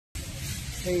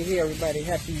Hey everybody,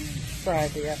 happy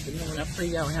Friday afternoon. I pray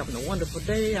y'all having a wonderful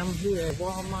day. I'm here at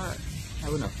Walmart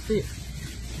having a fit.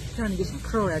 Trying to get some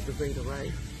curl activator,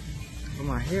 right? For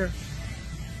my hair.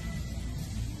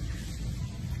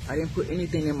 I didn't put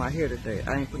anything in my hair today.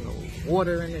 I didn't put no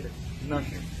water in it,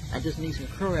 nothing. I just need some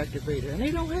curl activator, and they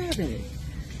don't have any.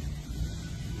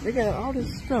 They got all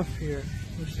this stuff here.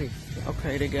 Let's see.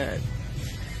 Okay, they got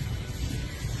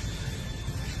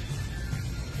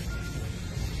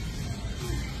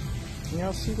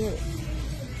y'all see that?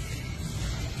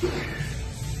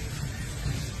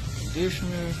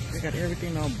 Conditioner. They got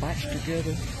everything all boxed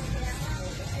together.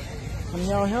 Can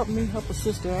y'all help me? Help a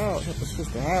sister out. Help a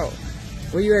sister out.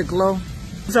 Where you at, Glow?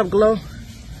 What's up, Glow?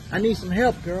 I need some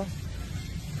help, girl.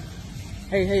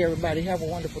 Hey everybody. Have a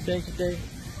wonderful day today.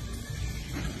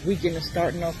 Weekend is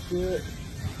starting off good.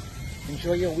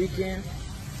 Enjoy your weekend.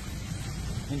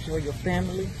 Enjoy your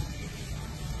family.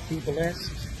 Be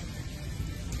blessed.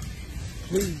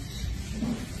 Please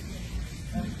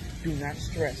do not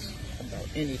stress about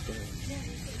anything.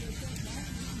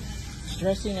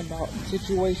 Stressing about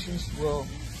situations will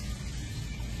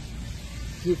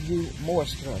give you more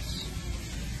stress.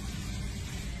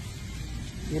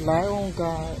 Rely on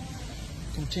God.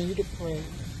 Continue to pray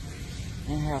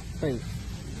and have faith.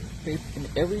 Faith in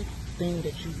everything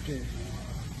that you do.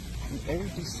 In every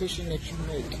decision that you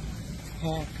make.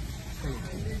 Have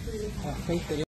faith. Have faith that